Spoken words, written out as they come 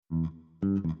Hi,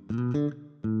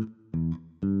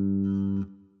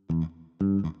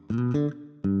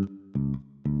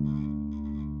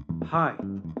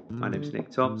 my name's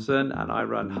Nick Thompson and I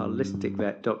run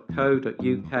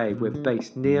holisticvet.co.uk. We're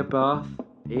based near Bath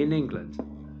in England.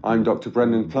 I'm Dr.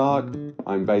 Brendan Clark.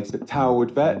 I'm based at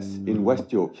Towerwood Vets in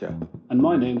West Yorkshire. And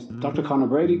my name's Dr. Conor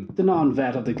Brady, the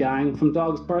non-vet of the gang from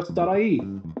dogsfirst.ie.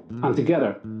 And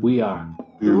together, we are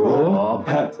The Raw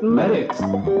Pet Medics.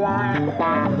 Hi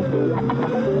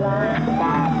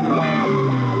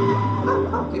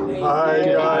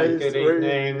guys. Good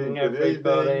evening,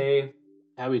 everybody.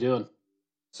 How are we doing?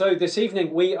 So this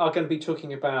evening we are going to be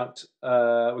talking about.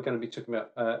 Connor is going to be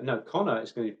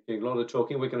doing a lot of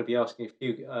talking. We're going to be asking a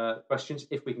few questions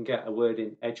if we can get a word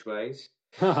in edgeways.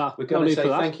 We're going to say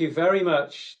thank you very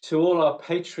much to all our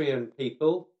Patreon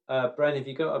people. Bren, have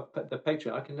you got the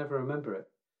Patreon? I can never remember it.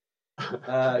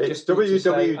 It's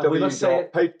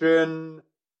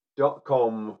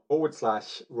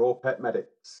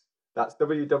www.patreon.com/rawpetmedics. That's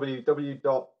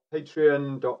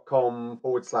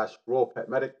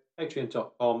www.patreon.com/rawpetmedics.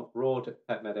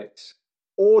 Patreon.com/rawpetmedics.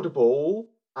 Audible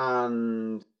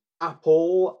and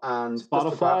Apple and Spotify.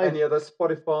 Just about any other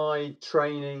Spotify,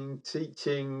 training,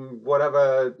 teaching,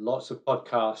 whatever. Lots of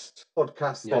podcasts.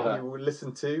 That you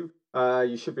listen to.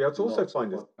 You should be able to also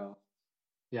find us.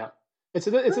 Yeah. It's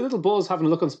a little buzz having a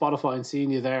look on Spotify and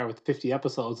seeing you there with 50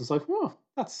 episodes. It's like, whoa,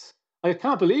 I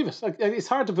can't believe it. It's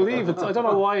hard to believe. I don't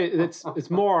know why. It's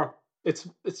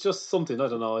just something. I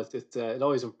don't know. It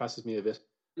always impresses me a bit.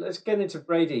 Let's get into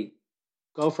Brady.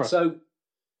 Go for it. So,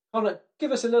 Connor,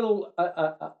 give us a little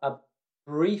a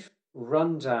brief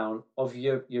rundown of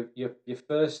your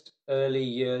first early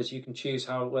years. You can choose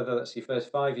whether that's your first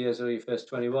 5 years or your first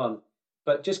 21.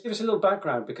 But just give us a little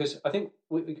background, because I think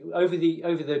over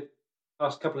the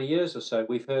past couple of years or so,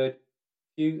 we've heard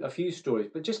a few stories.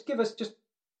 But just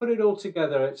put it all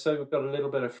together so we've got a little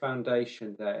bit of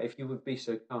foundation there, if you would be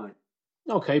so kind.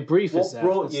 Okay, brief is that.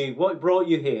 What brought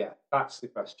you here? That's the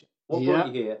question. What brought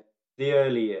you here? The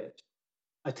early years.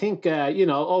 I think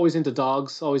always into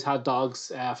dogs. Always had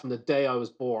dogs from the day I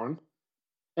was born.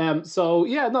 It's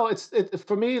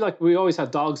for me, like, we always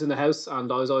had dogs in the house,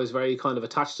 and I was always very kind of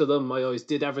attached to them. I always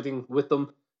did everything with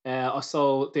them.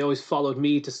 So they always followed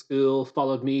me to school,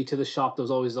 followed me to the shop. There was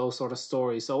always those sort of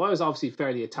stories. So I was obviously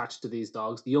fairly attached to these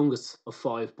dogs, the youngest of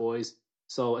 5 boys.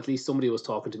 So at least somebody was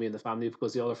talking to me in the family,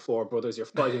 because the other 4 brothers, you're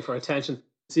fighting for attention.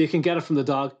 So you can get it from the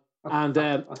dog. And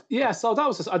so that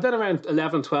was just. Then around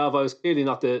 11, 12, I was clearly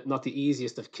not the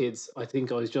easiest of kids. I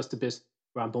think I was just a bit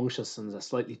rambunctious and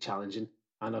slightly challenging.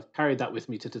 And I've carried that with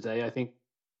me to today. I think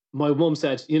my mum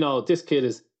said, this kid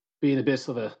is being a bit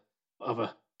of a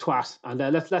twat, and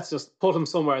let's just put him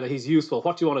somewhere that he's useful.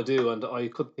 What do you want to do? And I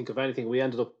couldn't think of anything. We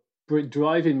ended up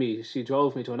driving me. She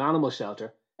drove me to an animal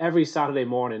shelter every Saturday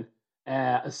morning.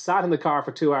 I sat in the car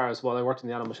for 2 hours while I worked in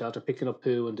the animal shelter, picking up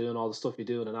poo and doing all the stuff you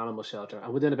do in an animal shelter.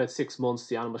 And within about 6 months,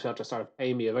 the animal shelter started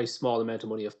paying me a very small amount of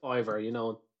money, a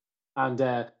 £5,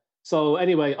 And so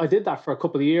anyway, I did that for a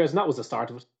couple of years, and that was the start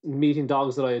of it. Meeting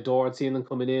dogs that I adored, seeing them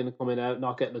coming in and coming out,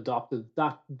 not getting adopted.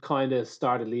 That kind of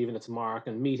started leaving its mark,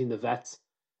 and meeting the vets,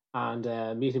 and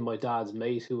meeting my dad's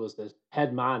mate, who was the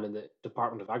head man in the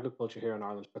Department of Agriculture here in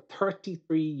Ireland for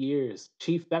 33 years.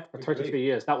 Chief vet for 33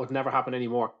 years. That would never happen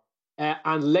anymore.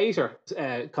 And later,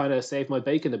 kind of saved my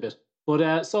bacon a bit.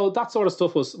 But so that sort of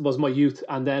stuff was my youth.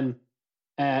 And then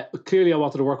clearly I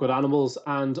wanted to work with animals.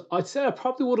 And I'd say I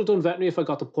probably would have done veterinary if I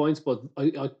got the points. But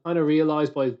I kind of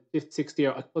realised by 5th, 6th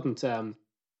year,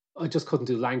 I just couldn't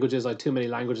do languages. I had too many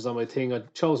languages on my thing.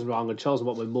 I'd chosen wrong. I'd chosen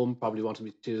what my mum probably wanted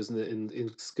me to choose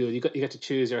in school. You get to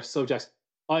choose your subjects.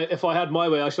 If I had my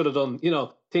way, I should have done,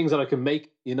 things that I can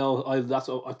make. I thought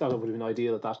it would have been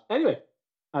ideal at that. Anyway,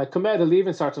 I come out of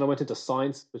Leaving Cert and I went into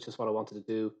science, which is what I wanted to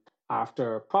do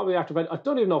after vet. I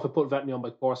don't even know if I put veterinary on my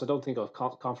course. I don't think I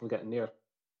was confident getting near it.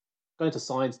 Got into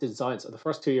science, did science, and the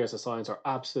first 2 years of science are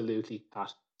absolutely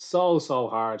cat. So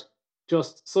hard.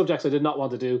 Just subjects I did not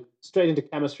want to do. Straight into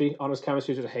chemistry, honours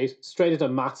chemistry, which I hate. Straight into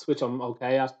maths, which I'm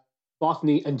okay at.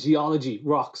 Botany and geology,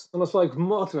 rocks. And it's like,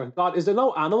 mother of God, is there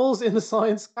no animals in the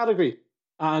science category?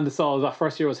 And so that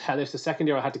first year was hellish. The second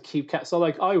year I had to keep... So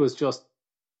like I was just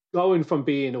going from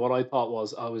being what I thought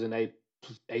was, I was an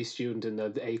A student in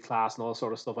the A class and all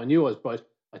sort of stuff. I knew I was bright.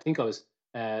 I think I was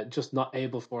just not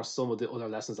able for some of the other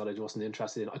lessons that I wasn't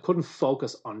interested in. I couldn't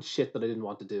focus on shit that I didn't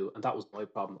want to do, and that was my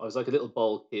problem. I was like a little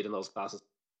bold kid in those classes.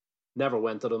 Never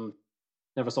went to them,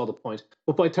 never saw the point.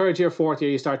 But by 3rd year, 4th year,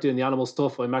 you start doing the animal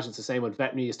stuff. I imagine it's the same with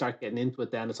veterinary. You start getting into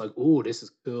it then. It's like, oh, this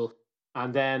is cool.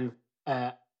 And then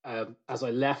as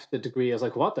I left the degree, I was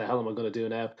like, what the hell am I going to do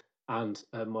now? And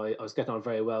I was getting on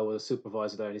very well with a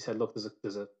supervisor there, and he said, "Look,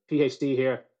 there's a PhD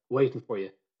here waiting for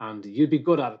you, and you'd be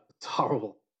good at it. It's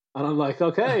horrible." And I'm like,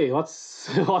 "Okay, what's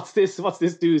this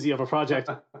doozy of a project?"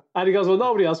 And he goes, "Well,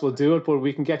 nobody else will do it, but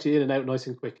we can get you in and out nice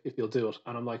and quick if you'll do it."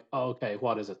 And I'm like, oh, "Okay,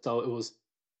 what is it?" So it was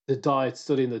the diet,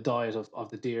 studying the diet of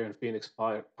the deer in Phoenix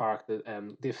Park,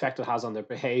 the effect it has on their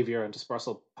behavior and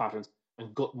dispersal patterns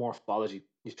and gut morphology.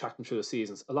 You track them through the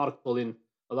seasons. A lot of pulling,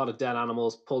 a lot of dead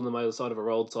animals, pulling them out of the side of a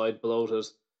roadside, bloated,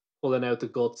 pulling out the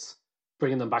guts,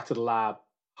 bringing them back to the lab.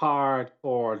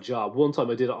 Hardcore job. One time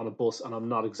I did it on a bus, and I'm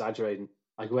not exaggerating.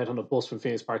 I went on a bus from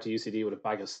Phoenix Park to UCD with a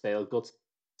bag of stale guts.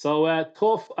 So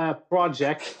tough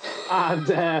project.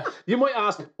 And you might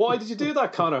ask, why did you do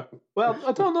that, Connor? Well,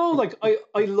 I don't know. Like I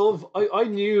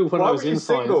knew when I was in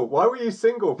science. Why were you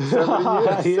single for so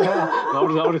many years?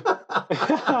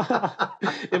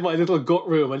 In my little gut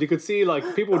room, and you could see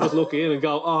like people would just look in and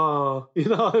go, "Oh,"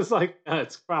 it's like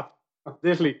it's crap,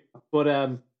 literally.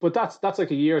 But that's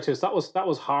like a year or two. So that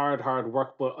was hard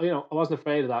work. But I wasn't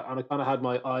afraid of that, and I kind of had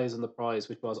my eyes on the prize,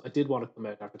 which was I did want to come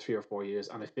out after 3 or 4 years,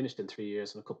 and I finished in 3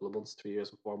 years and a couple of months, 3 years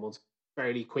and 4 months,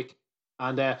 fairly quick.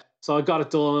 And so I got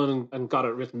it done and got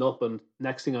it written up, and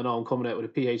next thing I know, I'm coming out with a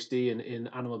PhD in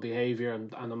animal behavior,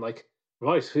 and I'm like,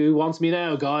 right, who wants me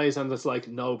now, guys? And it's like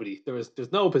nobody.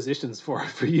 There's no positions for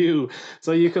you.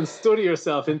 So you can study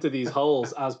yourself into these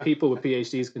holes as people with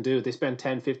PhDs can do. They spend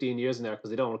 10, 15 years in there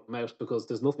because they don't want to come out because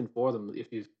there's nothing for them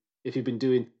if you've been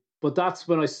doing. But that's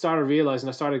when I started realizing,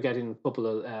 I started getting a couple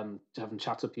of having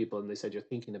chats with people, and they said, you're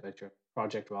thinking about your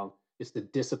project wrong. It's the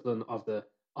discipline of the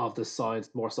science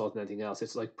more so than anything else.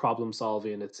 It's like problem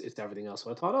solving. It's everything else.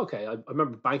 So I thought, okay, I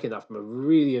remember banking that from a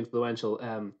really influential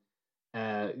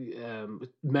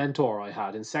mentor I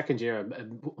had in second year.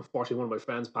 Unfortunately, one of my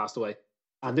friends passed away,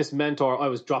 and this mentor, I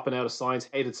was dropping out of science,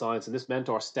 hated science, and this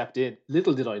mentor stepped in.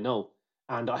 Little did I know,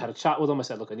 and I had a chat with him. I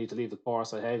said, "Look, I need to leave the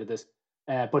course. I hated this,"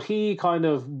 but he kind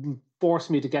of forced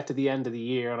me to get to the end of the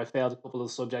year, and I failed a couple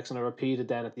of subjects, and I repeated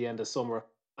then at the end of summer,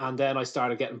 and then I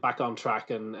started getting back on track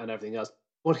and everything else.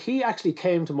 But he actually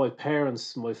came to my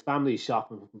family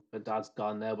shop, and my dad's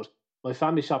gone now, but my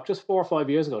family shop just 4 or 5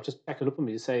 years ago, just checking up on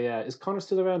me to say, "Is Connor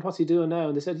still around? What's he doing now?"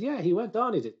 And they said, "Yeah, he went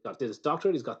on. He did his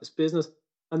doctorate. He's got this business."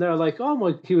 And they're like, "Oh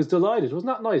my!" He was delighted.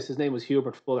 Wasn't that nice? His name was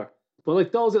Hubert Fuller. But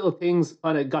like those little things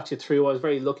kind of got you through. I was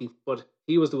very lucky, but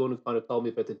he was the one who kind of told me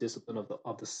about the discipline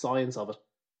of the science of it.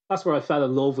 That's where I fell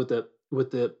in love with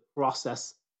the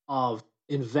process of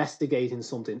investigating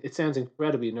something. It sounds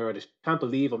incredibly nerdish. Can't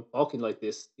believe I'm talking like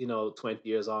this, 20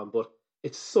 years on, but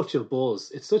it's such a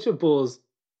buzz. It's such a buzz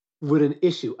with an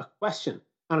issue, a question.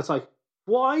 And it's like,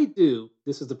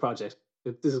 this is the project.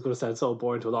 This is going to sound so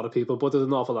boring to a lot of people, but there's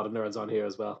an awful lot of nerds on here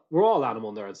as well. We're all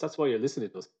animal nerds. That's why you're listening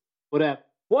to us. But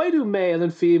why do male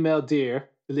and female deer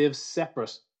live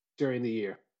separate during the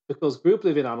year? Because group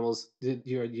living animals,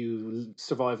 you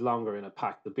survive longer in a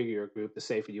pack. The bigger your group, the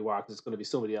safer you are, because it's going to be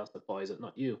somebody else that buys it,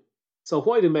 not you. So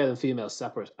why do male and female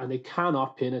separate? And they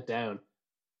cannot pin it down.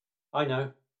 I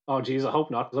know. Oh, geez, I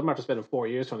hope not, because I'm after spending 4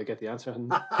 years trying to get the answer. And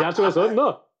the answer is,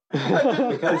 no.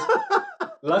 Because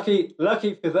lucky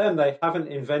for them, they haven't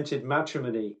invented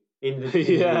matrimony in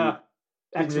the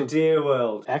deer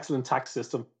world. Excellent tax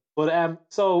system. But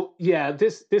so yeah,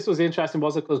 this was interesting.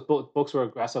 Was it because bucks were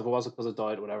aggressive, or was it because of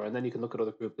diet or whatever? And then you can look at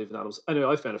other group living animals. Anyway,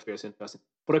 I found it fierce interesting.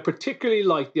 But I particularly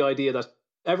like the idea that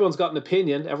everyone's got an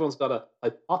opinion, everyone's got a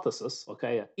hypothesis.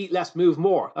 Okay, eat less, move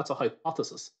more. That's a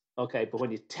hypothesis. Okay, but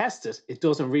when you test it, it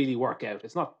doesn't really work out.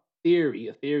 It's not theory.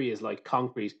 A theory is like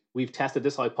concrete. We've tested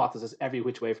this hypothesis every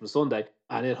which way from Sunday,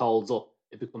 and it holds up.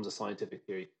 It becomes a scientific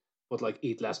theory. But like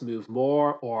eat less, move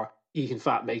more, or eating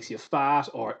fat makes you fat,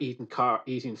 or eating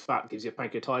fat gives you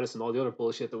pancreatitis, and all the other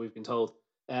bullshit that we've been told.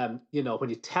 When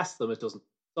you test them, it doesn't.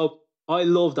 So I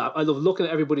love that. I love looking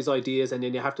at everybody's ideas, and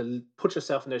then you have to put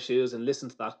yourself in their shoes and listen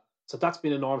to that. So that's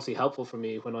been enormously helpful for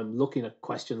me when I'm looking at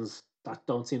questions that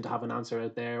don't seem to have an answer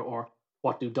out there, or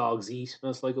what do dogs eat? And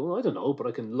it's like, well, I don't know, but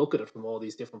I can look at it from all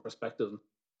these different perspectives.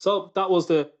 So that was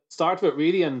the start of it,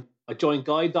 really. And I joined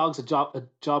Guide Dogs. A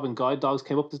job in Guide Dogs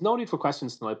came up. There's no need for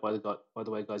questions tonight, by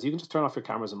the way, guys. You can just turn off your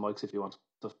cameras and mics if you want.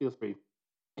 So feel free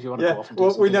if you want to go off and do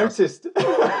something. We noticed.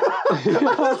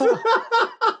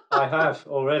 I have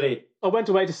already. I went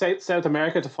away to South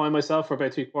America to find myself for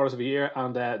about 3/4 of a year,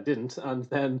 and didn't. And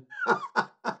then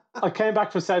I came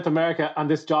back from South America, and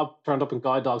this job turned up in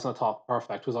Guide Dogs, and I thought,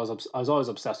 perfect, because I was always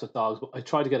obsessed with dogs. But I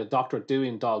tried to get a doctorate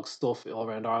doing dog stuff all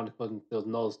around Ireland, but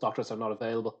those doctorates are not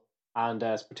available, and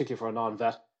it's particularly for a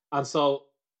non-vet. And so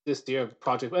this deer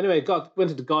project, anyway,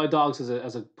 went into Guide Dogs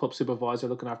as a pup supervisor,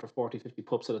 looking after 40, 50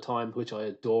 pups at a time, which I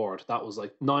adored. That was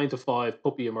like 9 to 5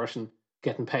 puppy immersion,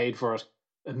 getting paid for it.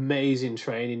 amazing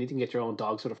training. You can get your own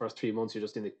dogs for the first 3 months. You're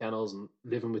just in the kennels and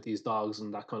living with these dogs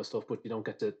and that kind of stuff, but you don't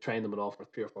get to train them at all for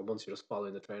 3 or 4 months. You're just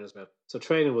following the trainers around. So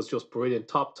training was just brilliant.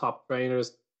 Top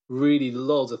trainers, really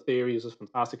loads of theories. It was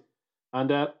fantastic. And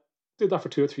did that for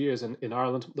 2 or 3 years in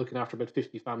Ireland, looking after about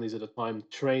 50 families at a time,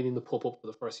 training the pup up for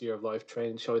the first year of life,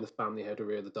 showing the family how to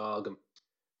rear the dog. And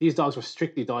these dogs were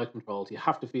strictly diet controlled. You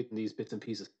have to feed them these bits and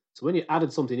pieces. So when you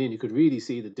added something in, you could really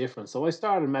see the difference. So I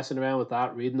started messing around with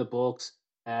that, reading the books,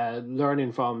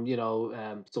 learning from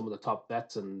some of the top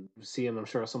vets and seeing, I'm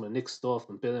sure, some of Nick's stuff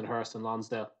and Billinghurst and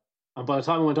Lonsdale. And by the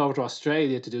time I went over to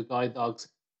Australia to do guide dogs,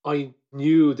 I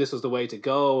knew this was the way to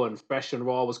go. And Fresh and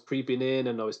Raw was creeping in,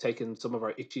 and I was taking some of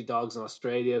our itchy dogs in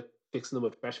Australia, fixing them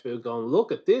with fresh food, going,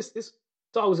 look at this. This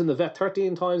dog was in the vet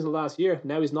 13 times in the last year.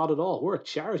 Now he's not at all. We're a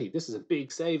charity. This is a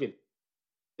big saving.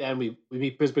 Then we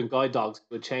meet Brisbane Guide Dogs.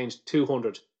 We changed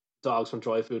 200 dogs from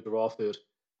dry food to raw food.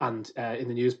 And in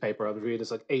the newspaper, I was reading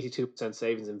it's like 82%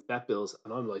 savings in vet bills.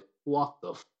 And I'm like, what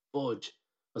the fudge?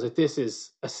 I was like, this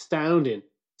is astounding.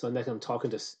 So then I'm talking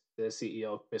to the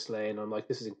CEO, Chris Lane. And I'm like,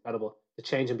 this is incredible. The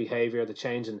change in behavior, the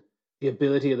change in the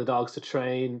ability of the dogs to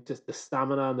train, just the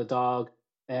stamina on the dog,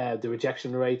 the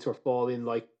rejection rates were falling,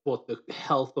 but the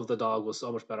health of the dog was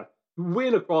so much better.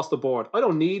 Win across the board. I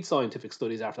don't need scientific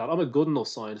studies after that. I'm a good enough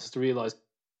scientist to realize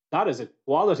that is a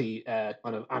quality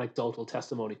kind of anecdotal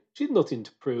testimony. She had nothing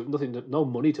to prove, no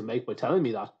money to make by telling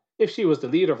me that. If she was the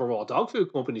leader of a raw dog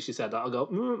food company, she said that, I'll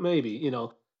go, maybe,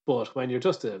 But when you're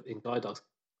just in guide dogs,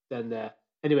 then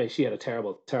anyway, she had a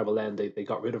terrible end. They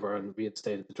got rid of her and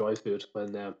reinstated the dry food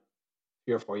when 3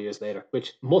 or 4 years later,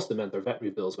 which must have meant their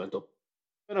veterinary bills went up.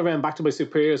 Then I ran back to my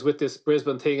superiors with this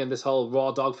Brisbane thing and this whole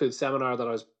raw dog food seminar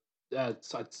that I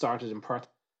started in Perth.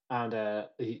 And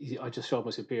I just showed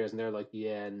my superiors, and they're like,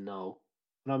 yeah, no.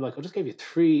 And I'm like, I just gave you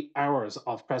 3 hours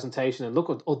of presentation, and look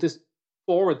at this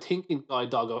forward-thinking guide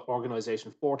dog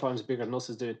organization, 4 times bigger than us,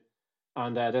 is doing.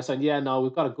 And they're saying, yeah, no,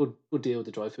 we've got a good deal with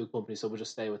the dry food company, so we'll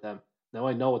just stay with them. Now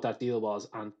I know what that deal was,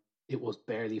 and it was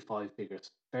barely 5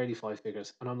 figures.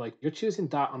 And I'm like, you're choosing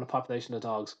that on a population of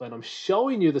dogs when I'm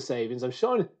showing you the savings,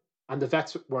 and the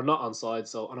vets were not on side.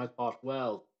 And I thought,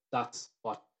 well, that's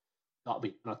what got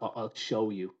me. And I thought, I'll show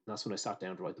you. And that's when I sat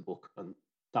down to write the book. And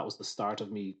that was the start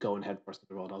of me going headfirst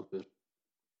into raw dog food.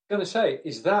 I'm going to say,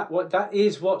 that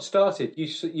is what started?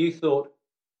 You thought,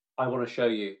 I want to show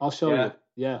you. I'll show you.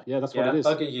 Yeah, that's what it is.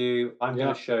 Bugger you. I'm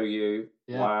going to show you.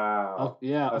 Yeah. Wow.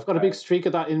 I've got a big streak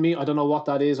of that in me. I don't know what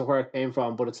that is or where it came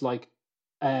from, but it's like,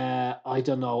 I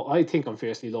don't know. I think I'm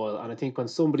fiercely loyal. And I think when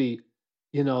somebody,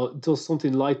 does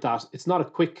something like that, it's not a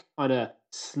quick kind of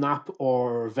snap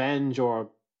or revenge or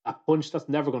a punch. That's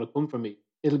never going to come from me.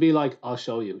 It'll be like, I'll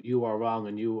show you. You are wrong,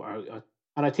 and you are.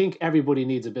 And I think everybody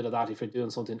needs a bit of that if you're doing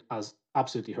something as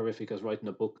absolutely horrific as writing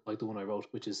a book like the one I wrote,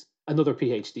 which is another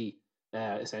PhD,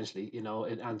 essentially.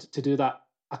 And to do that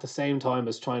at the same time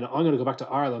as I'm going to go back to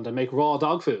Ireland and make raw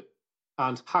dog food.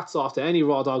 And hats off to any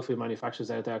raw dog food manufacturers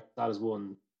out there. That is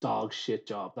one dog shit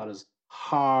job. That is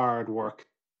hard work.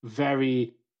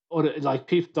 Very,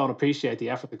 people don't appreciate the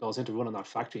effort that goes into running that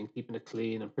factory and keeping it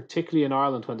clean. And particularly in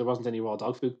Ireland, when there wasn't any raw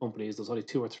dog food companies, there's only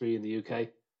 2 or 3 in the UK.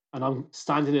 And I'm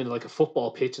standing in like a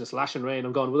football pitch and it's lashing rain.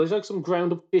 I'm going, well, there's like some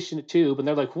ground up fish in a tube. And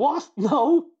they're like, what?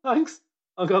 No, thanks.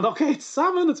 I'm going, okay, it's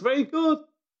salmon. It's very good.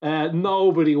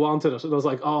 Nobody wanted it. And I was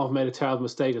like, oh, I've made a terrible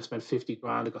mistake. I've spent 50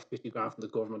 grand. I got 50 grand from the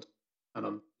government. And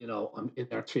I'm in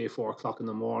there 3 or 4 o'clock in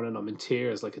the morning. I'm in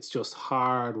tears. Like, it's just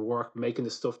hard work making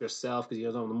this stuff yourself because you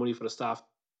don't have the money for the staff.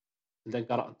 And then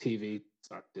got it on TV,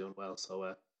 started doing well.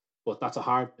 So, but that's a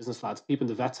hard business, lads. Keeping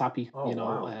the vets happy,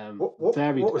 Wow. What was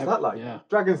that like? Yeah.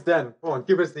 Dragon's Den. Come on,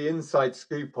 give us the inside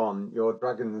scoop on your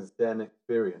Dragon's Den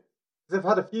experience. Because they've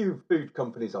had a few pet food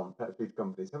companies,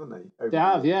 haven't they? They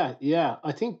have, yeah.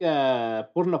 I think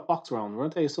Butternut Box were on,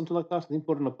 weren't they? Something like that. I think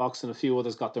Butternut Box and a few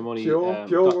others got their money. Pure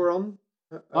were on.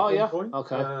 At one point.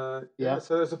 Okay.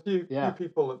 So there's a few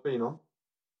people that've been on.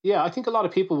 Yeah, I think a lot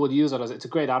of people would use it as it's a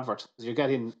great advert because you're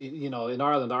getting, in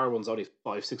Ireland, our one's only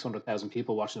 500,000-600,000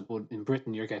 people watching it, but in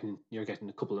Britain you're getting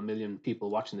a couple of million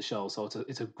people watching the show, so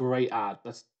it's a great ad.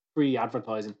 That's free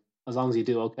advertising as long as you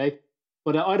do okay.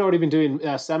 But I'd already been doing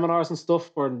seminars and stuff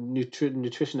for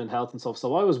nutrition and health and stuff,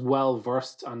 so I was well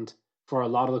versed, and for a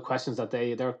lot of the questions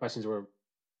their questions were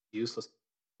useless.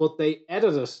 But they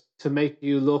edited it to make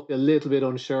you look a little bit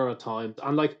unsure at times.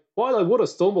 And while I would have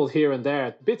stumbled here and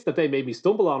there, the bits that they made me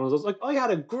stumble on, I was like, I had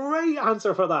a great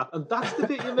answer for that. And that's the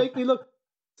bit you make me look.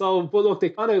 So, but look, they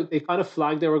kind of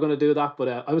flagged they were going to do that.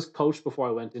 But I was coached before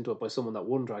I went into it by someone that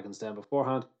won Dragon's Den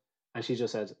beforehand. And she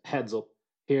just said, heads up,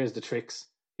 here's the tricks.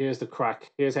 here's the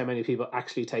crack. Here's how many people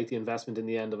actually take the investment in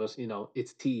the end of it.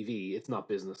 It's TV. It's not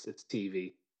business. It's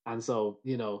TV. And so,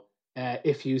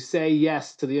 if you say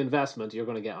yes to the investment, you're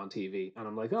going to get on TV. And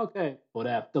I'm like, okay.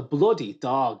 But the bloody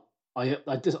dog, I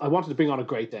wanted to bring on a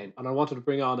Great Dane, and I wanted to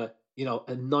bring on a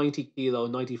 90 kilo,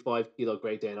 95 kilo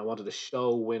Great Dane. I wanted a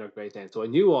show winner Great Dane. So I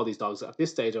knew all these dogs. At this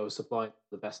stage, I was supplying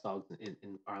the best dogs in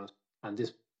Ireland. And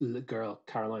this girl,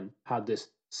 Caroline, had this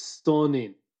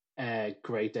stunning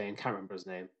Great Dane, can't remember his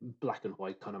name, black and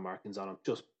white kind of markings on him,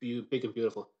 just big and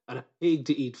beautiful, and a pig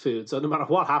to eat food. So no matter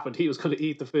what happened, he was going to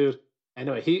eat the food.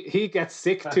 Anyway, he gets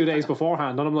sick 2 days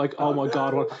beforehand, and I'm like, oh my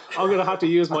God, I'm going to have to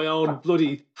use my own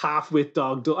bloody half-wit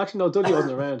dog. Actually, no, Dudley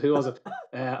wasn't around. Who was it?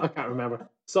 I can't remember.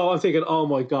 So I'm thinking, oh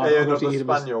my God, Hey, I'm going to another eat him.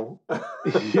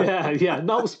 spaniel. Yeah,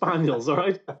 no spaniels, all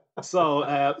right?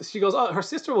 So she goes, oh, her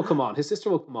sister will come on. His sister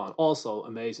will come on. Also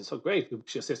amazing. So great.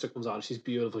 Her sister comes on. She's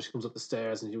beautiful. She comes up the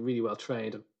stairs and she's really well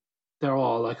trained. And they're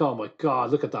all like, oh my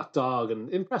God, look at that dog. And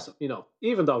impressive,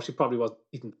 even though she probably wasn't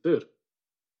eating food.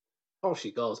 Oh,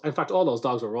 she goes. In fact, all those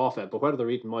dogs were raw fed, but whether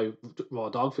they're eating my raw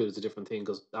dog food is a different thing,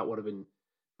 because that would have been,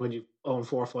 when you own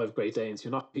 4 or 5 Great Danes, you're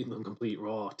not feeding them complete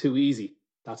raw. Too easy.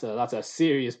 That's a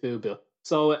serious food bill.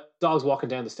 So dog's walking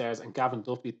down the stairs, and Gavin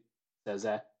Duffy says,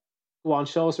 go on,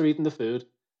 show us her eating the food.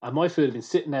 And my food had been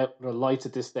sitting out under lights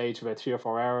at this stage for about 3 or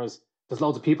 4 hours. There's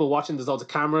loads of people watching, there's loads of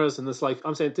cameras, and it's like,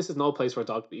 I'm saying, this is no place for a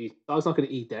dog to eat. Dog's not going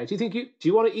to eat there. Do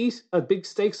you want to eat a big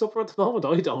steak supper at the moment?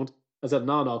 I don't. I said,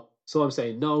 no. So I'm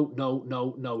saying,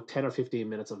 no, 10 or 15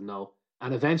 minutes of no.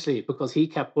 And eventually, because he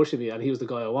kept pushing me and he was the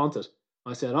guy I wanted,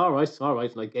 I said, all right.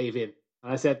 And I gave in.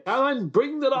 And I said, Caroline,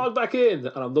 bring the dog back in.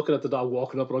 And I'm looking at the dog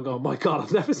walking up, and I'm going, my God,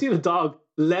 I've never seen a dog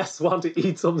less want to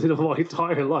eat something in my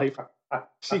entire life.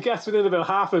 She gets within about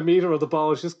half a meter of the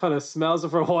bowl. She just kind of smells it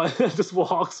for a while and just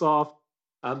walks off.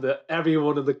 And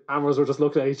everyone in the cameras were just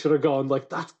looking at each other going, like,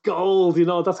 that's gold,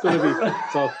 that's going to be.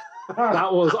 So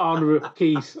that was on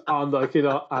repeat and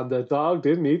the dog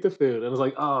didn't eat the food. And I was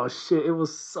like, oh shit, it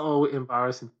was so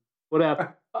embarrassing.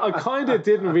 But I kind of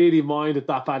didn't really mind it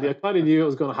that badly. I kind of knew it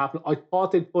was going to happen. I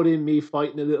thought they'd put in me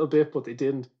fighting a little bit, but they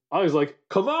didn't. I was like,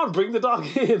 come on, bring the dog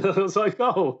in. And I was like,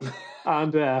 oh.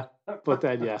 And but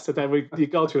then so then you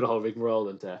go through the whole rigmarole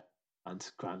and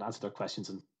Grant answered their questions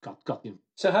and got them.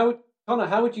 So Connor,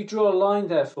 how would you draw a line,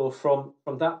 therefore, from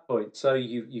that point? So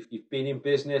you've been in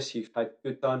business, you've had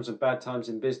good times and bad times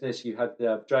in business, you had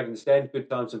Dragon's Den, good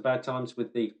times and bad times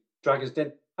with the Dragon's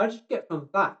Den. How did you get from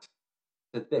that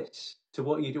to this, to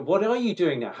what you do? What are you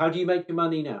doing now? How do you make your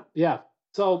money now? Yeah,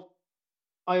 so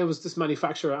I was this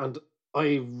manufacturer, and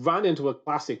I ran into a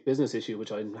classic business issue,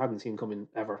 which I hadn't seen coming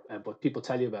ever, but people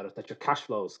tell you about it, that your cash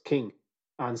flow is king.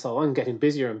 And so I'm getting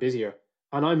busier and busier.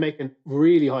 And I'm making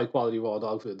really high quality raw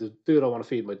dog food, the food I want to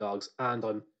feed my dogs. And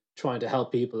I'm trying to help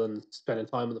people and spending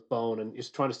time on the phone and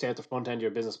just trying to stay at the front end of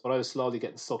your business. But I was slowly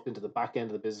getting sucked into the back end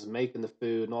of the business, making the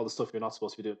food and all the stuff you're not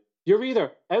supposed to be doing. You're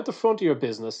either out the front of your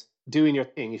business doing your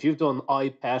thing. If you've done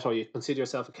iPet, or you consider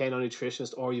yourself a canine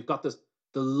nutritionist, or you've got the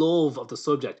love of the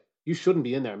subject, you shouldn't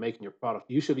be in there making your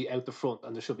product. You should be out the front,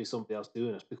 and there should be somebody else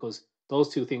doing it, because those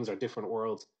two things are different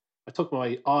worlds. I took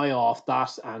my eye off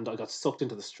that, and I got sucked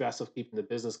into the stress of keeping the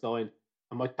business going,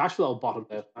 and my cash flow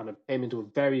bottomed out, and I came into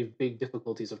very big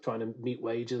difficulties of trying to meet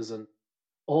wages and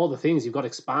all the things. You've got to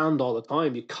expand all the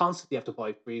time. You constantly have to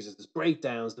buy freezers. There's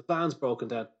breakdowns. The van's broken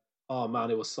down. Oh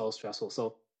man, it was so stressful.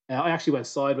 So I actually went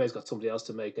sideways, got somebody else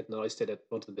to make it, and then I stayed at the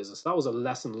front of the business. That was a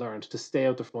lesson learned, to stay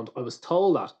out the front. I was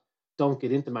told that don't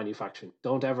get into manufacturing.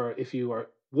 Don't ever, if you are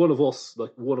one of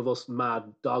us mad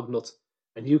dog nuts,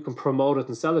 and you can promote it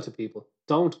and sell it to people,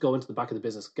 don't go into the back of the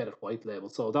business, get it white label.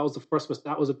 So that was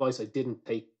that was advice I didn't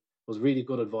take. It was really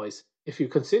good advice. If you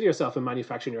consider yourself in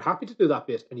manufacturing, you're happy to do that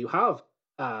bit, and you have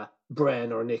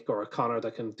Bren or Nick or Connor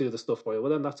that can do the stuff for you,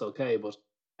 well then that's okay. But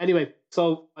anyway,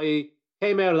 so I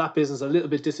came out of that business a little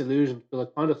bit disillusioned, because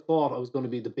I kind of thought I was going to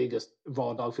be the biggest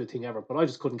raw dog food thing ever, but I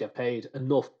just couldn't get paid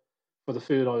enough for the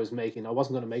food I was making. I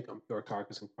wasn't going to make on pure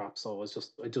carcass and crap, so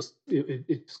it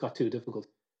just got too difficult.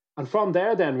 And from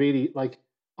there, then really, like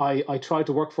I tried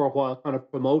to work for a while, kind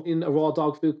of promoting a raw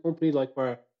dog food company, like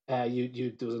where there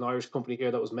was an Irish company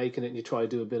here that was making it, and you try to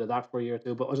do a bit of that for a year or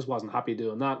two. But I just wasn't happy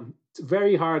doing that. And it's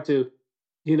very hard to,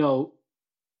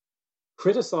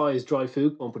 criticize dry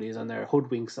food companies and their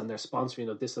hoodwinks and their sponsoring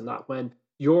of this and that when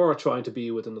you're trying to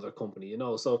be with another company,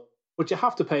 So, but you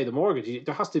have to pay the mortgage.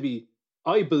 There has to be.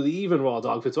 I believe in raw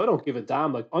dog food, so I don't give a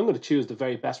damn. Like, I'm going to choose the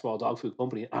very best raw dog food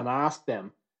company and ask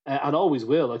them. And always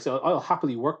will. Like, so I'll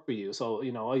happily work for you. So,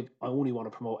 I only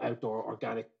want to promote outdoor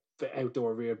organic,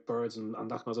 outdoor reared birds and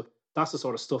that kind of stuff. That's the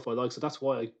sort of stuff I like. So that's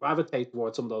why I gravitate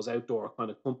towards some of those outdoor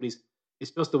kind of companies. It's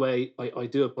just the way I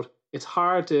do it. But it's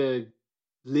hard to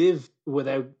live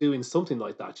without doing something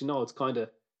like that. It's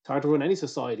hard to run any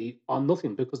society on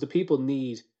nothing, because the people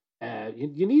need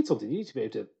you need something. You need to be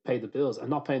able to pay the bills, and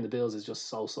not paying the bills is just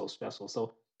so stressful.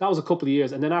 So that was a couple of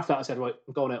years, and then after that, I said, right,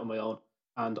 I'm going out on my own,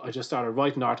 and I just started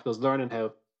writing articles, learning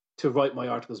how to write my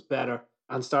articles better,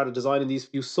 and started designing these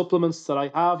few supplements that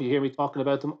I have. You hear me talking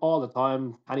about them all the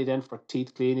time. Dent for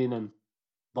teeth cleaning and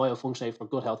biofunctionate for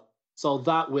good health. So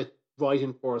that, with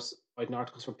writing course, writing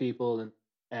articles for people, and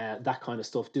that kind of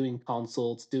stuff, doing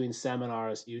consults, doing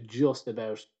seminars, you just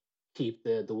about keep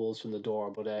the wolves from the door.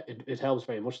 But it helps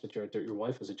very much that your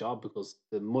wife has a job, because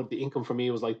the income for me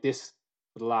was like this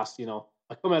for the last,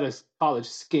 I come out of college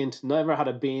skint, never had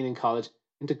a bean in college,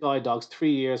 into guide dogs,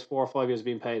 3 years, 4 or 5 years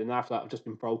being paid, and after that I've just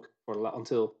been broke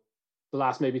until the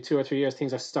last maybe 2 or 3 years.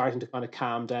 Things are starting to kind of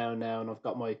calm down now, and I've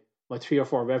got my 3 or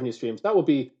 4 revenue streams. That would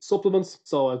be supplements.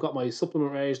 So I've got my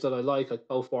supplement range that I like. I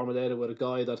co-formulated with a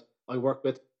guy that I work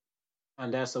with,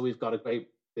 and so we've got a great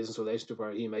business relationship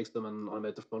where he makes them, and I'm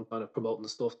at the front kind of promoting the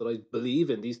stuff that I believe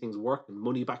in. These things work, and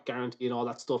money back guarantee and all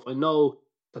that stuff. I know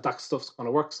that stuff kind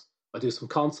of works. I do some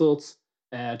consults,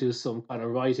 do some kind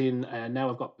of writing, and now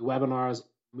I've got webinars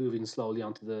moving slowly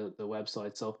onto the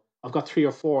website. So I've got 3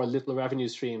 or 4 little revenue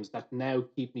streams that now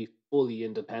keep me fully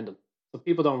independent. So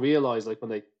people don't realize, like, when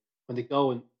they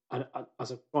go and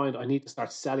as a client, I need to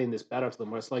start selling this better to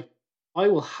them, where it's like, I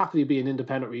will happily be an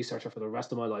independent researcher for the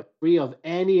rest of my life, free of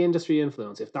any industry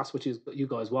influence, if that's what you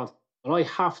guys want. But I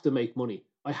have to make money.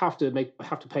 I have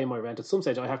to pay my rent. At some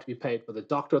stage, I have to be paid for the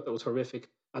doctorate that was horrific,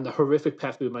 and the horrific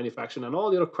pet food manufacturing, and all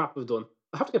the other crap I've done.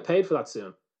 I have to get paid for that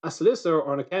soon. A solicitor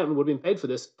or an accountant would have been paid for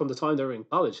this from the time they were in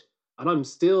college, and I'm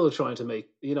still trying to make,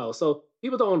 so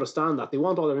people don't understand that. They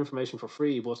want all their information for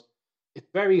free, but it's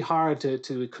very hard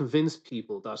to convince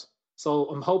people that. So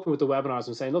I'm hoping with the webinars,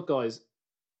 I'm saying, look, guys,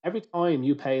 every time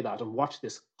you pay that and watch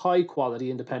this high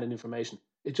quality independent information,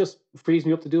 it just frees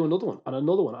me up to do another one and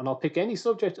another one. And I'll pick any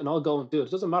subject and I'll go and do it.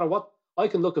 It doesn't matter what. I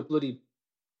can look at bloody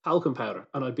talcum powder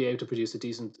and I'd be able to produce a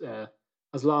decent,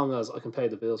 as long as I can pay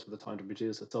the bills for the time to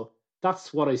produce it. So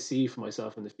that's what I see for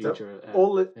myself in the future.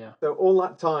 So all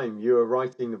that time you were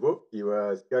writing the book, you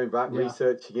were going back,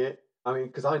 researching it. I mean,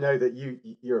 because I know that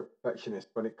you're a perfectionist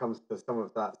when it comes to some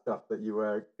of that stuff, that you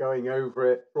were going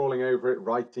over it, trawling over it,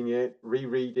 writing it,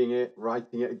 rereading it,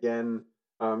 writing it again.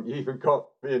 You even got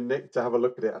me and Nick to have a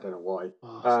look at it. I don't know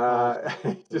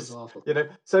why. Just awful.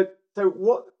 So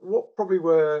what probably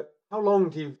were, how long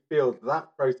do you feel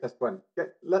that process went?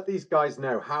 Let these guys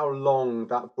know how long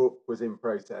that book was in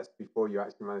process before you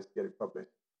actually managed to get it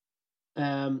published.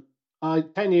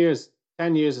 10 years.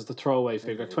 10 years is the throwaway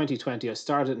figure. 2020, I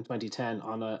started in 2010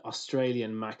 on an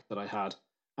Australian Mac that I had.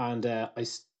 And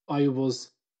I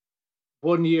was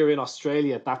 1 year in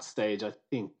Australia at that stage, I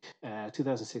think.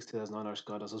 2006, 2009,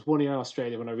 God, I was 1 year in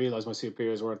Australia when I realised my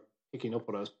superiors weren't picking up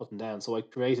what I was putting down. So I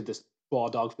created this raw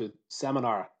dog food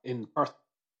seminar in Perth,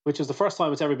 which is the first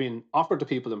time it's ever been offered to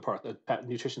people in Perth, a pet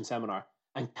nutrition seminar.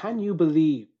 And can you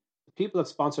believe the people that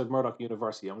sponsored Murdoch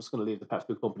University, I'm just going to leave the pet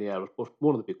food company out, but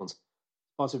one of the big ones,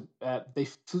 they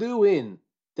flew in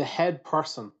the head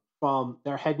person from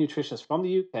their head nutritionist from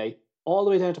the UK all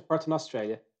the way down to Perth in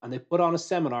Australia, and they put on a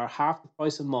seminar half the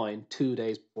price of mine 2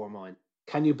 days before mine.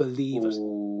 Can you believe it?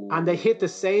 And they hit the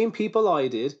same people I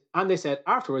did, and they said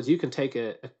afterwards you can take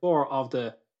a tour of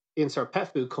the Insert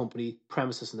Pet Food Company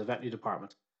premises in the veterinary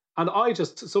department. And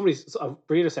a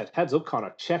breeder said, heads up,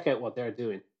 Connor, check out what they're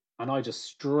doing. And I just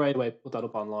straight away put that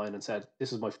up online and said,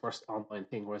 this is my first online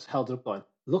thing, where I held it up going,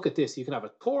 look at this, you can have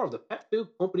a tour of the Pet Food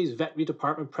Company's veterinary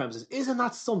department premises. Isn't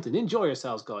that something? Enjoy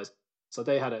yourselves, guys. So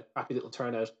they had a crappy little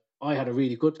turnout. I had a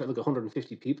really good turnout, like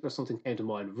 150 people or something came to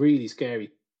mind, really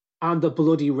scary. And the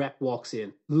bloody rep walks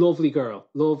in. Lovely girl,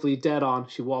 lovely, dead on.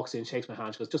 She walks in, shakes my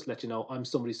hand. She goes, just to let you know, I'm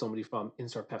somebody from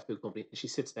Insert Pet Food Company. And she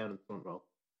sits down in the front row.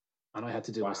 And I had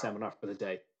to do my seminar for the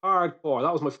day. Hardcore.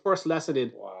 That was my first lesson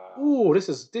in, this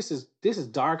is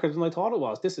darker than I thought it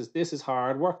was. This is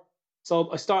hard work.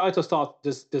 So I just thought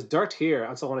there's dirt here.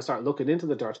 And so when I started looking into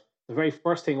the dirt, the very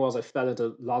first thing was I fell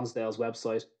into Lonsdale's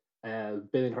website,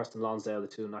 Billinghurst and Lonsdale, the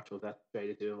two natural vets,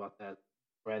 Australia, doing what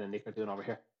Brian and Nick are doing over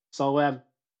here. So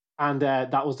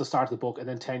that was the start of the book. And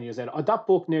then 10 years later, that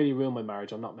book nearly ruined my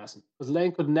marriage. I'm not messing. Because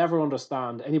Lane could never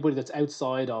understand, anybody that's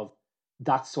outside of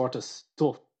that sort of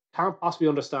stuff can't possibly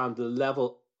understand the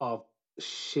level of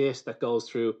shit that goes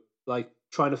through, like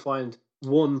trying to find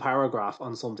one paragraph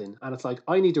on something. And it's like,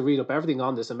 I need to read up everything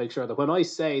on this and make sure that when I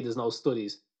say there's no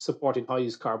studies supporting high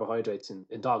use carbohydrates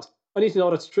in dogs, I need to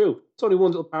know that's true. It's only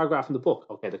one little paragraph in the book.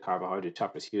 Okay, the carbohydrate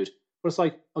chapter is huge. But it's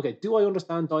like, okay, do I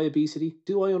understand diabetes?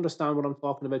 Do I understand what I'm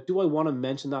talking about? Do I want to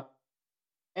mention that?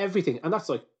 everything. And that's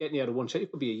like getting you out of one chapter.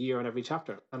 It could be a year on every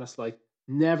chapter. And it's like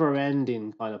never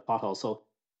ending kind of pothole. So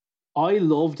I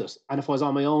loved it. And if I was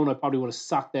on my own, I probably would have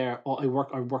sat there. Oh, I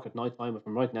work at night time. If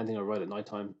I'm writing anything, I write at night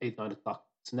time, 8, 9 o'clock.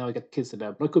 So now I get the kids to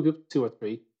bed. But I could be up to 2 or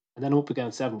 3, and then I'm up again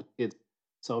at 7 with the kids.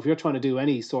 So if you're trying to do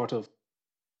any sort of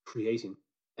creating,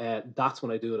 that's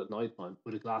when I do it at night time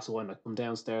with a glass of wine. I come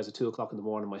downstairs at 2 o'clock in the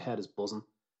morning, my head is buzzing.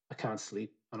 I can't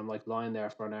sleep, and I'm like lying there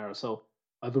for an hour. So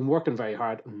I've been working very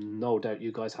hard, and no doubt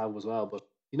you guys have as well. But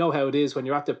you know how it is when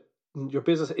you're at your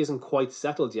business isn't quite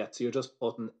settled yet, so you're just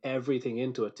putting everything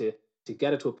into it to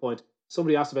get it to a point.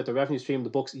 Somebody asked about the revenue stream, the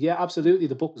books. Yeah, absolutely,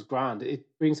 the book is grand. It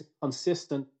brings a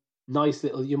consistent, nice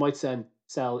little. You might sell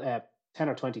 10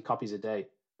 or 20 copies a day,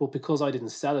 but because I didn't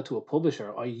sell it to a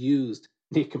publisher, I used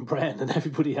Nick and Bren and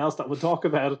everybody else that would talk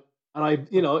about it. And I,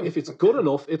 if it's good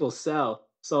enough, it'll sell.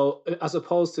 So as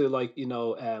opposed to like,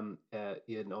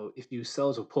 if you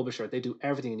sell to a publisher, they do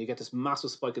everything and you get this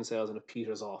massive spike in sales and it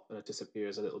peters off and it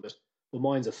disappears a little bit. But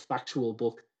mine's a factual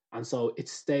book. And so it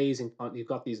stays in, you've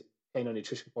got these K9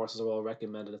 nutrition courses are all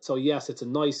recommended it. So yes, it's a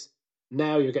nice,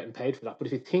 now you're getting paid for that. But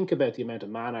if you think about the amount of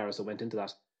man hours that went into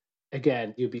that,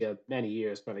 again, you'd be many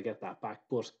years trying to get that back.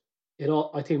 But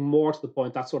I think more to the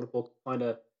point, that sort of book kind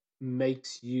of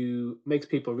makes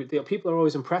people are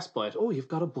always impressed by it. Oh, you've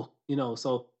got a book,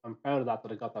 so I'm proud of that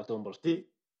I got that done. But do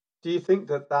you think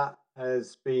that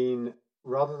has been,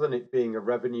 rather than it being a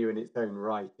revenue in its own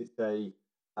right, it's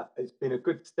been a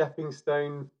good stepping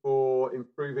stone for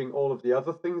improving all of the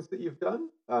other things that you've done?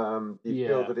 Do you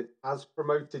feel that it has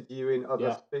promoted you in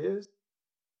other spheres?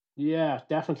 Yeah,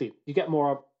 definitely. You get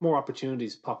more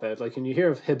opportunities pop out. Like, when you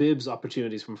hear of Habib's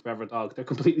opportunities from Forever Dog, they're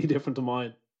completely different to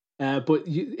mine. But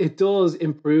it does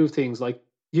improve things. Like,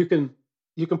 you can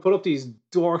put up these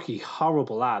dorky,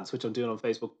 horrible ads, which I'm doing on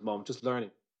Facebook at the moment, just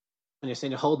learning. And you're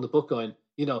saying you're holding the book going,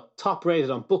 top rated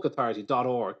on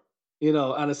bookauthority.org,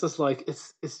 and it's just like,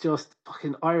 it's just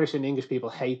fucking Irish and English people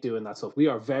hate doing that stuff. We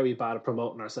are very bad at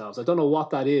promoting ourselves. I don't know what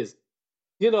that is.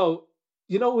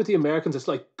 With the Americans, it's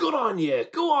like, good on you,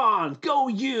 go on, go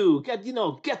you, get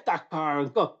that car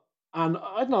and go. And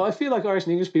I don't know, I feel like Irish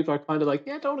and English people are kind of like,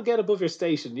 yeah, don't get above your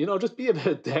station, just be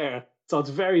about there. So it's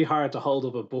very hard to hold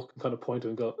up a book and kind of point to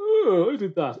it and go, oh, I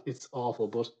did that. It's awful,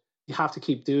 but you have to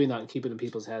keep doing that and keep it in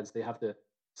people's heads. They have to.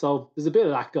 So there's a bit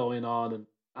of that going on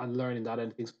and learning that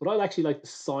end of things. But I actually like the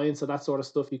science of that sort of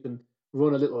stuff. You can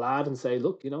run a little ad and say,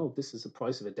 look, this is the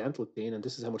price of a dental clean and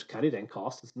this is how much Cannidane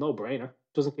costs. It's a no-brainer.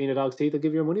 Doesn't clean your dog's teeth, they'll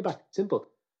give you your money back. Simple.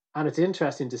 And it's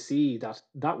interesting to see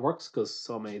that works, because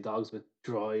so many dogs with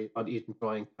uneaten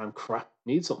dry and crap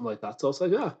need something like that. So it's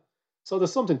like, yeah. So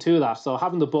there's something to that. So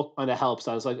having the book kind of helps.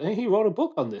 I was like, hey, he wrote a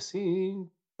book on this.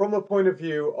 From a point of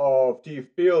view of, do you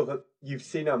feel that you've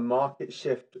seen a market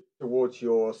shift towards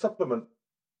your supplement,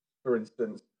 for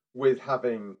instance, with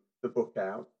having the book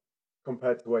out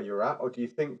compared to where you're at? Or do you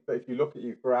think that if you look at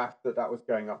your graph that was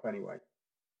going up anyway?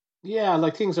 Yeah,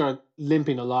 like, things are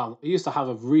limping along. I used to have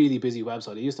a really busy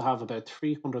website. I used to have about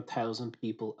 300,000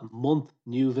 people a month,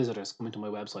 new visitors coming to my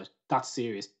website. That's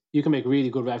serious. You can make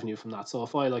really good revenue from that. So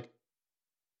if I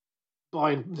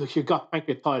you've got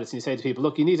pancreatitis and you say to people,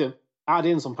 look, you need to add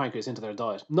in some pancreas into their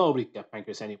diet. Nobody can get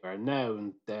pancreas anywhere now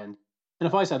and then. And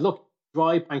if I said, look,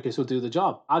 dry pancreas will do the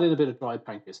job, add in a bit of dried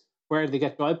pancreas. Where do they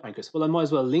get dried pancreas? Well, I might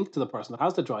as well link to the person that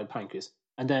has the dried pancreas,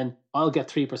 and then I'll get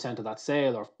 3% of that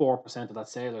sale or 4% of that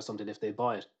sale or something if they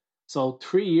buy it. So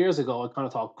 3 years ago, I kind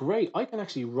of thought, great, I can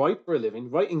actually write for a living,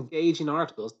 write engaging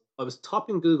articles. I was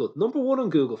topping Google, number 1 on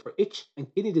Google for itch and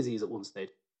kidney disease at one stage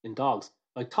in dogs,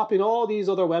 like topping all these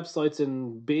other websites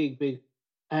in big,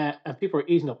 and people were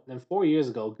eating up. And then 4 years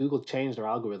ago, Google changed their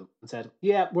algorithm and said,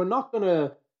 yeah, we're not going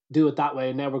to do it that way,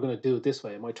 and now we're going to do it this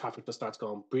way. And my traffic just starts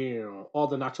going, all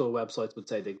the natural websites would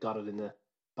say they got it in the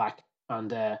back, and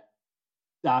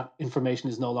that information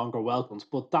is no longer welcomed.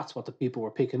 But that's what the people were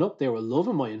picking up. They were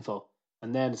loving my info.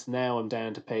 And then I'm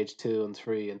down to page 2 and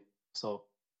 3. And so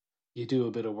you do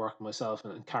a bit of work myself,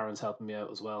 and Karen's helping me out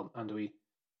as well. And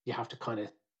you have to kind of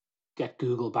get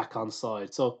Google back on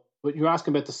side. So when you're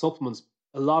asking about the supplements,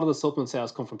 a lot of the supplement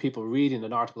sales come from people reading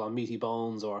an article on meaty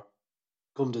bones or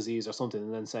gum disease or something,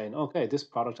 and then saying, okay, this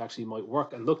product actually might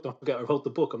work. And look, don't forget, I wrote the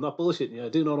book. I'm not bullshitting you. I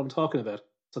do know what I'm talking about.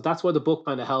 So that's why the book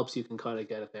kind of helps. You can kind of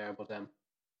get it there. But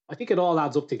I think it all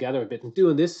adds up together a bit. And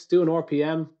doing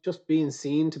RPM, just being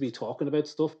seen to be talking about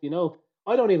stuff,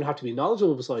 I don't even have to be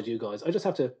knowledgeable beside you guys. I just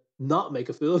have to not make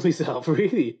a fool of myself,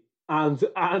 really, and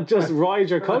just ride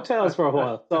your coattails for a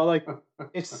while. So like,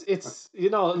 it's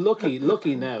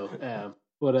lucky now.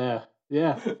 But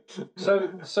yeah.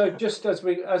 So just as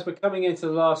we're coming into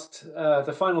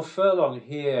the final furlong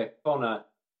here, Connor,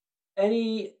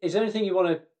 is there anything you want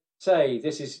to say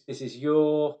this is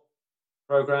your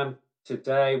program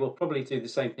today. We'll probably do the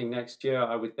same thing next year,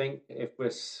 I would think, if we're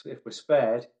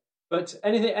spared. But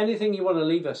anything you want to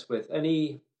leave us with?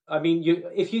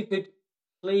 If you could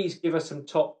please give us some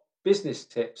top business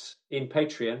tips in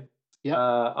Patreon.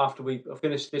 Yeah. After we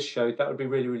finish this show, that would be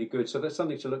really, really good. So that's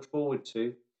something to look forward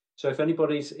to. So if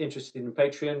anybody's interested in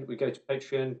Patreon, we go to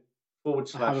Patreon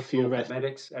 /Thought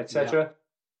Medics, etc. Yeah.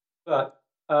 But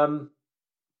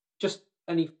just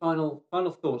any final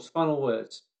thoughts, final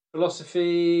words,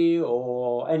 philosophy,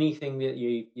 or anything that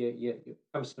you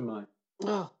comes to mind.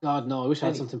 Oh God, no! I wish I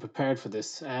had something prepared for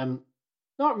this.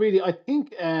 Not really. I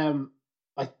think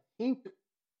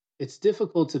it's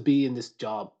difficult to be in this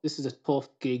job. This is a tough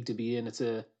gig to be in. It's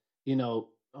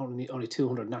only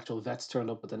 200 natural vets turned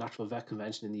up at the Natural Vet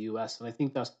Convention in the US, and I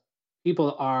think that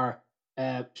people are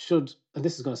should. And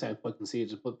this is going to sound quite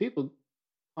conceited, but people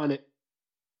kind of.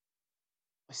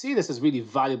 I see this as really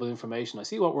valuable information. I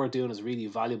see what we're doing as really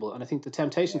valuable, and I think the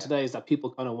temptation today is that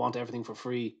people kind of want everything for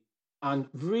free. And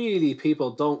really,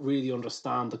 people don't really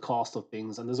understand the cost of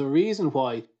things. And there's a reason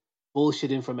why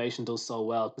bullshit information does so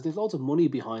well, because there's loads of money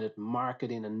behind it,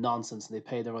 marketing and nonsense, and they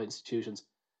pay the right institutions.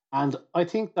 And I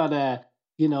think that,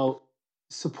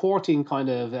 supporting kind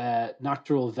of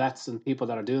natural vets and people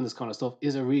that are doing this kind of stuff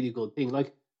is a really good thing.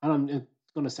 Like, and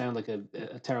it's going to sound like a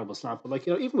terrible slant, but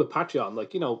even with Patreon,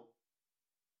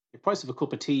 the price of a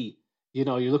cup of tea, you're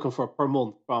looking for per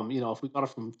month from, if we got it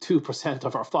from 2%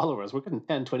 of our followers, we're getting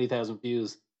 10, 20,000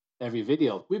 views every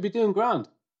video. We'd be doing grand.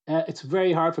 It's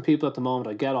very hard for people at the moment.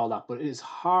 I get all that, but it is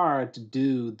hard to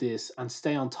do this and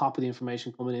stay on top of the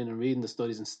information coming in and reading the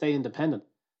studies and stay independent.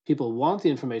 People want the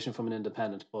information from an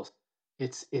independent, but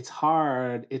it's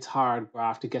hard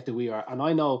graft to get to we are. And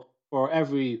I know for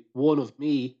every one of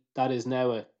me that is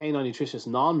now a canine nutritious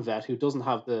non-vet who doesn't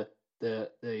have the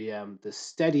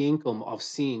steady income of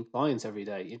seeing clients every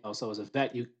day, so as a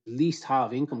vet, you at least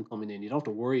have income coming in. You don't have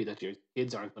to worry that your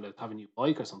kids aren't going to have a new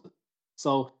bike or something.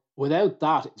 So without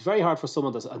that, it's very hard for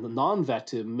someone that's a non-vet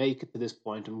to make it to this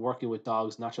point and working with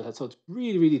dogs, natural health. So it's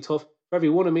really, really tough. For every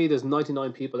one of me, there's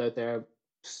 99 people out there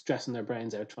stressing their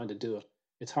brains out trying to do it.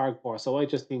 It's hardcore. So I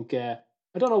just think, I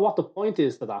don't know what the point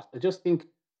is to that. I just think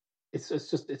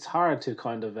it's hard to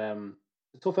kind of,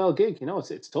 it's a tough L gig,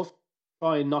 it's tough.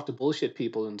 Trying not to bullshit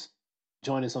people and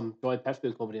joining some droid pet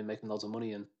food company and making loads of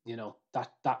money, and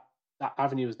that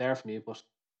avenue is there for me, but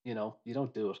you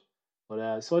don't do it.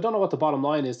 But so I don't know what the bottom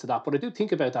line is to that, but I do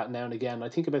think about that now and again. I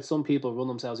think about some people run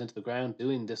themselves into the ground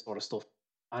doing this sort of stuff,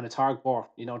 and it's hardcore,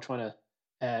 trying to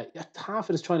half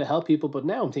it is trying to help people, but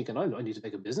now I'm thinking I need to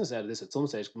make a business out of this at some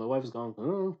stage. My wife is going,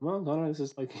 oh well, Connor, this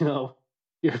is like, you're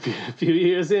a few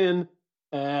years in,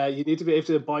 you need to be able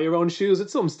to buy your own shoes at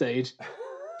some stage.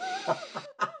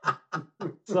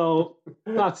 So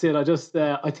that's it.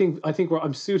 I think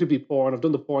I'm suitably poor, and I've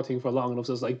done the poor thing for long enough.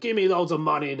 So it's like, give me loads of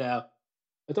money now.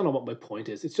 I don't know what my point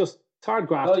is. It's hard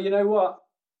graft. Well, you know what?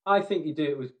 I think you do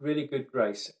it with really good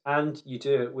grace, and you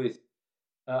do it with.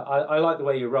 I like the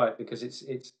way you write, because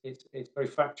it's very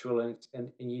factual,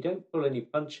 and you don't pull any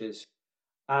punches,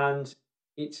 and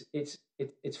it's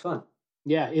fun.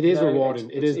 Yeah, it is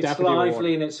rewarding. It's definitely lively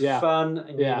rewarding. And it's fun,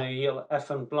 and you'll F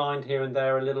and blind here and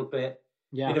there a little bit,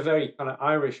 in a very kind of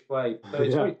Irish way, but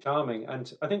it's very charming,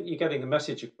 and I think you're getting the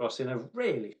message across in a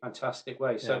really fantastic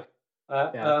way. So,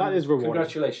 that is rewarding.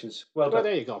 Congratulations, well done.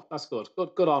 There you go. That's good.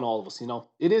 Good on all of us.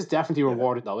 It is definitely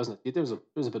rewarding, though, isn't it? There's a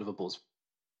bit of a buzz.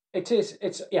 It is.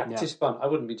 It is fun. I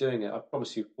wouldn't be doing it. I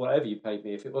promise you, whatever you paid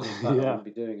me, if it wasn't fun, I wouldn't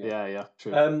be doing it. Yeah,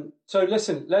 true. So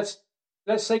listen, let's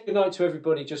say goodnight to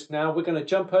everybody just now. We're going to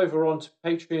jump over onto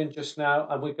Patreon just now,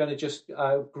 and we're going to just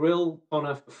grill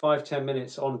Connor for 5-10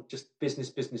 minutes on just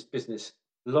business.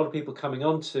 A lot of people coming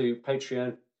on to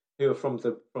Patreon who are from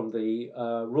the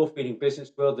raw feeding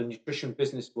business world, the nutrition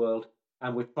business world,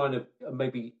 and we're trying to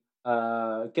maybe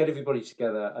get everybody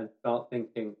together and start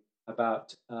thinking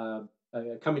about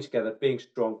coming together, being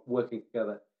strong, working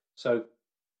together. So,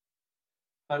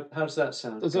 how does that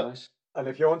sound, guys? And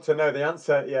if you want to know the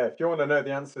answer, if you want to know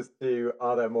the answers to,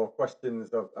 are there more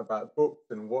questions about books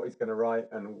and what he's going to write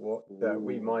and what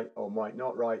we might or might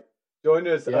not write, join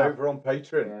us over on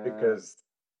Patreon, because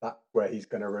that's where he's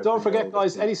going to reveal. Don't forget,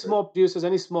 guys, any small producers,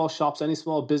 any small shops, any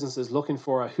small businesses looking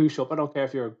for a hoosh up, I don't care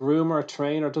if you're a groomer, a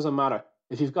trainer, it doesn't matter.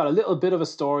 If you've got a little bit of a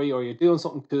story, or you're doing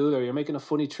something cool, or you're making a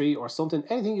funny treat or something,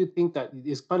 anything you think that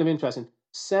is kind of interesting,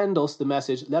 send us the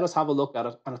message. Let us have a look at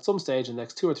it. And at some stage in the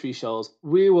next 2 or 3 shows,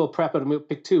 we will prep it and we'll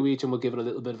pick 2 each, and we'll give it a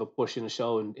little bit of a push in a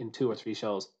show in 2 or 3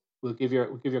 shows. We'll give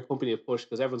your company a push,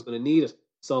 because everyone's going to need it.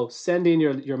 So send in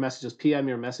your messages, PM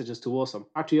your messages to us on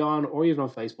Patreon or even on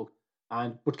Facebook.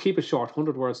 But keep it short,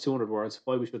 100 words, 200 words,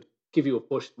 why we should give you a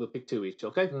push. We'll pick 2 each,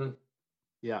 okay? Mm.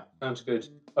 Yeah. Sounds good.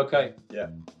 Okay. Yeah,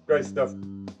 great stuff.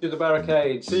 To the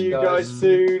barricades. See you guys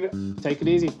soon. Take it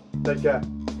easy. Take care.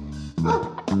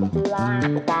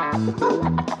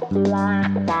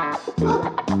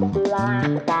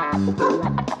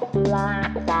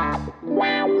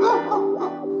 Wow.